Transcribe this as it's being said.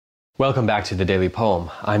Welcome back to the Daily Poem.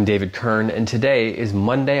 I'm David Kern, and today is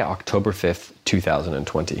Monday, October 5th,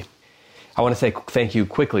 2020. I want to say thank you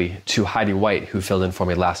quickly to Heidi White, who filled in for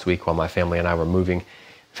me last week while my family and I were moving.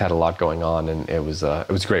 We've had a lot going on, and it was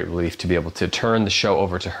great relief to be able to turn the show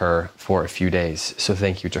over to her for a few days. So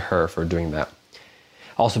thank you to her for doing that.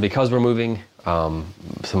 Also, because we're moving, some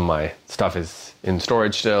of my stuff is in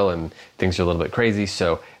storage still, and things are a little bit crazy,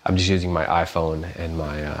 so I'm just using my iPhone and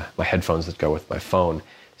my headphones that go with my phone.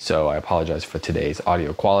 So I apologize for today's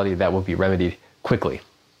audio quality. That will be remedied quickly.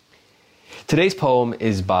 Today's poem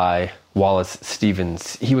is by Wallace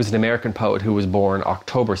Stevens. He was an American poet who was born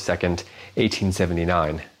October 2nd,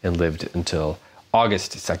 1879, and lived until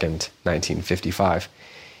August 2nd, 1955.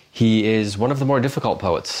 He is one of the more difficult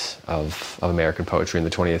poets of American poetry in the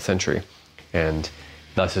 20th century, and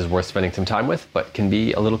thus is worth spending some time with, but can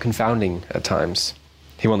be a little confounding at times.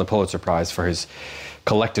 He won the Pulitzer Prize for his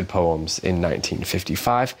collected poems in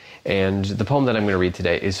 1955, and the poem that I'm going to read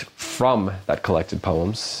today is from that collected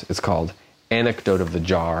poems. It's called Anecdote of the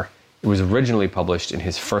Jar. It was originally published in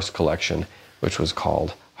his first collection, which was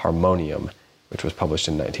called Harmonium, which was published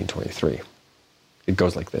in 1923. It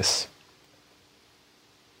goes like this.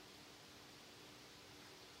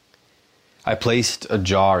 I placed a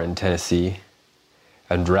jar in Tennessee,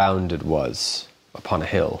 and round it was upon a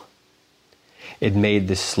hill. It made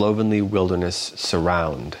the slovenly wilderness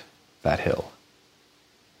surround that hill.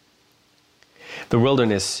 The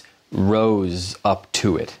wilderness rose up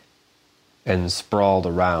to it and sprawled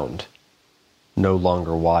around, no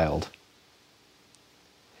longer wild.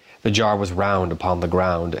 The jar was round upon the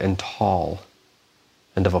ground and tall,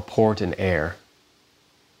 and of a port in air.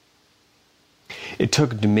 It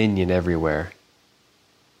took dominion everywhere.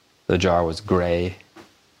 The jar was gray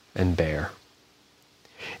and bare.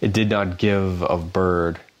 It did not give of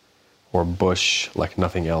bird or bush like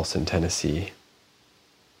nothing else in Tennessee.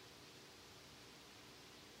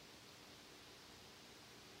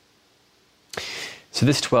 So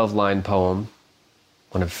this 12-line poem,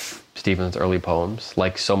 one of Stevens' early poems,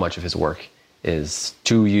 like so much of his work, is,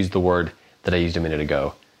 to use the word that I used a minute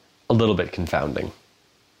ago, a little bit confounding.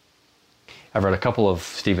 I've read a couple of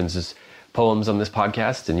Stevens' poems on this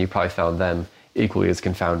podcast, and you probably found them equally as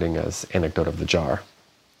confounding as Anecdote of the Jar.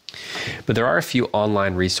 But there are a few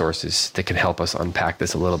online resources that can help us unpack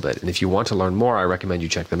this a little bit, and if you want to learn more, I recommend you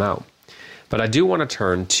check them out. But I do want to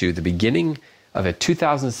turn to the beginning of a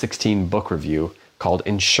 2016 book review called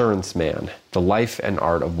Insurance Man, The Life and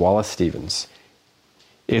Art of Wallace Stevens.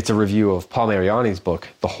 It's a review of Paul Mariani's book,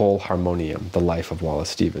 The Whole Harmonium, The Life of Wallace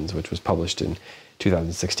Stevens, which was published in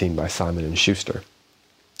 2016 by Simon & Schuster.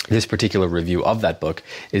 This particular review of that book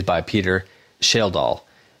is by Peter Schjeldahl,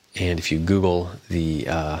 and if you Google the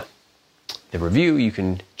review, you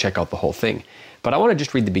can check out the whole thing. But I want to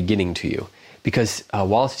just read the beginning to you, because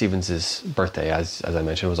Wallace Stevens' birthday, as I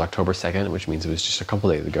mentioned, was October 2nd, which means it was just a couple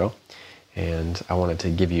days ago. And I wanted to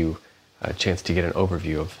give you a chance to get an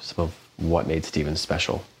overview of some of what made Stevens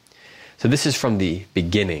special. So this is from the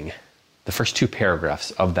beginning, the first two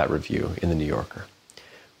paragraphs of that review in the New Yorker.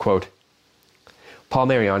 Quote, Paul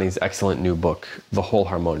Mariani's excellent new book, The Whole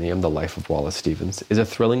Harmonium, The Life of Wallace Stevens, is a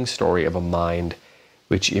thrilling story of a mind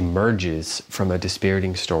which emerges from a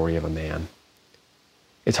dispiriting story of a man.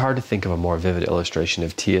 It's hard to think of a more vivid illustration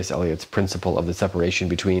of T.S. Eliot's principle of the separation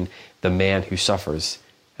between the man who suffers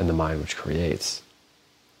and the mind which creates.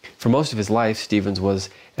 For most of his life, Stevens was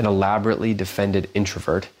an elaborately defended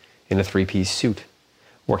introvert in a three-piece suit,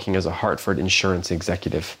 working as a Hartford insurance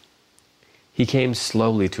executive. He came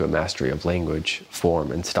slowly to a mastery of language,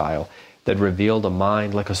 form, and style that revealed a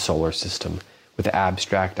mind like a solar system, with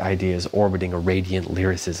abstract ideas orbiting a radiant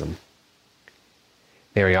lyricism.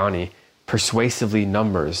 Mariani persuasively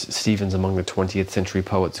numbers Stevens among the 20th century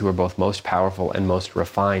poets who are both most powerful and most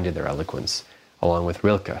refined in their eloquence, along with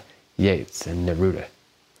Rilke, Yeats, and Neruda.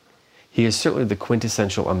 He is certainly the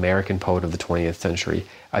quintessential American poet of the 20th century,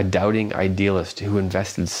 a doubting idealist who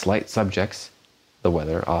invested slight subjects, the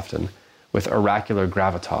weather often, with oracular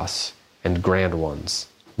gravitas, and grand ones,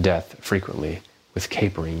 death frequently, with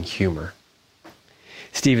capering humor.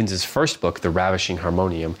 Stevens' first book, The Ravishing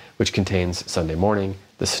Harmonium, which contains Sunday Morning,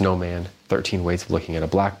 The Snowman, 13 Ways of Looking at a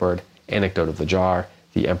Blackbird, Anecdote of the Jar,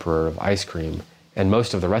 The Emperor of Ice Cream, and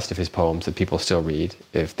most of the rest of his poems that people still read,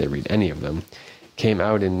 if they read any of them, came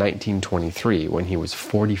out in 1923 when he was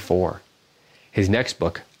 44. His next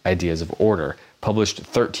book, Ideas of Order, published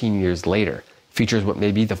 13 years later, features what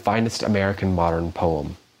may be the finest American modern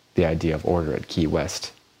poem, The Idea of Order at Key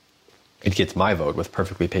West. It gets my vote with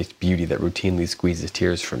perfectly paced beauty that routinely squeezes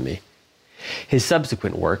tears from me. His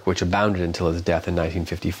subsequent work, which abounded until his death in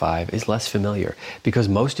 1955, is less familiar because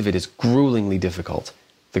most of it is gruelingly difficult,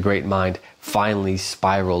 the great mind finally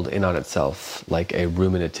spiraled in on itself like a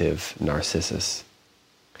ruminative narcissus.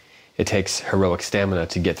 It takes heroic stamina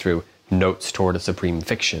to get through Notes Toward a Supreme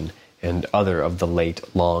Fiction and other of the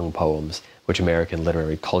late, long poems which American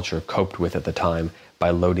literary culture coped with at the time by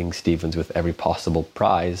loading Stevens with every possible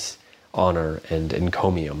prize, honor, and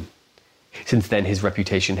encomium. Since then, his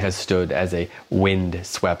reputation has stood as a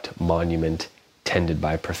wind-swept monument tended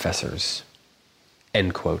by professors.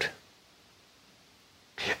 End quote.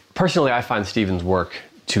 Personally, I find Stevens' work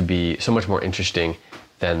to be so much more interesting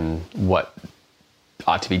than what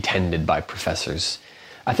ought to be tended by professors.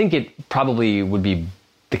 I think it probably would be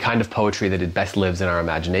the kind of poetry that it best lives in our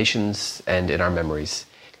imaginations and in our memories.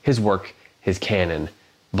 His work, his canon,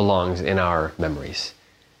 belongs in our memories.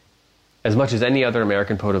 As much as any other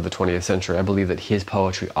American poet of the 20th century, I believe that his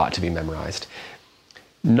poetry ought to be memorized.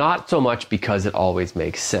 Not so much because it always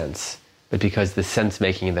makes sense, but because the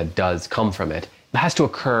sense-making that does come from it has to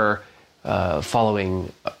occur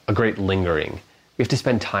following a great lingering. We have to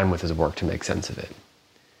spend time with his work to make sense of it.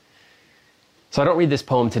 So I don't read this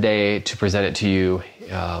poem today to present it to you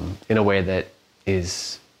in a way that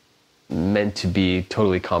is meant to be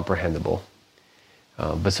totally comprehensible,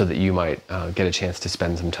 but so that you might get a chance to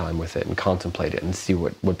spend some time with it and contemplate it and see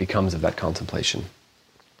what becomes of that contemplation.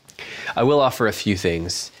 I will offer a few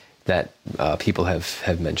things that people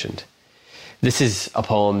have mentioned. This is a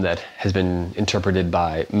poem that has been interpreted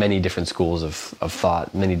by many different schools of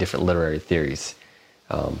thought, many different literary theories.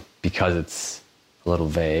 Because it's a little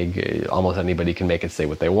vague, almost anybody can make it say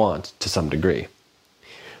what they want to some degree.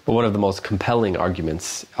 But one of the most compelling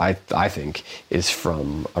arguments, I think, is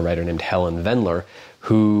from a writer named Helen Vendler,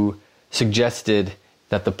 who suggested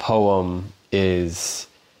that the poem is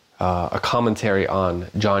a commentary on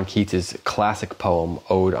John Keats's classic poem,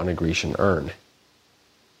 Ode on a Grecian Urn.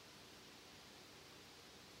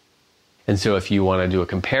 And so if you want to do a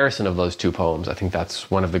comparison of those two poems, I think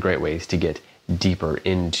that's one of the great ways to get deeper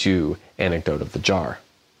into Anecdote of the Jar.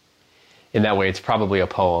 In that way, it's probably a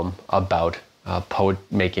poem about poem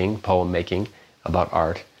making, about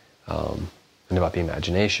art, and about the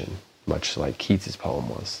imagination, much like Keats's poem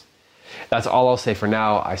was. That's all I'll say for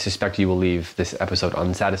now. I suspect you will leave this episode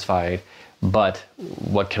unsatisfied, but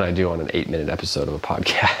what can I do on an 8-minute episode of a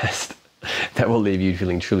podcast that will leave you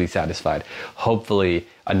feeling truly satisfied? Hopefully,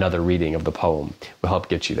 another reading of the poem will help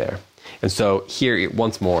get you there. And so here,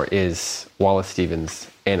 once more, is Wallace Stevens'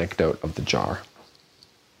 Anecdote of the Jar.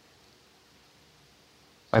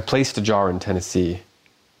 I placed a jar in Tennessee,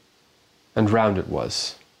 and round it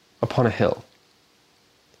was, upon a hill.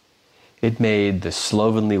 It made the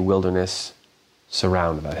slovenly wilderness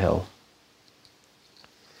surround that hill.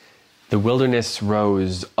 The wilderness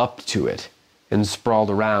rose up to it and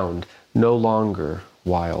sprawled around, no longer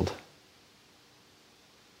wild.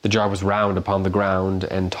 The jar was round upon the ground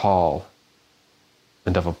and tall,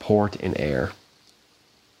 and of a port in air.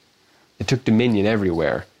 It took dominion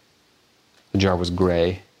everywhere. The jar was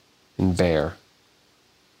gray and bare.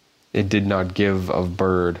 It did not give of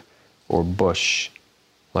bird or bush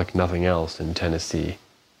like nothing else in Tennessee.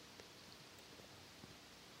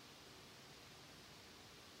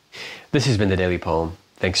 This has been the Daily Poem.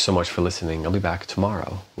 Thanks so much for listening. I'll be back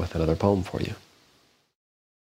tomorrow with another poem for you.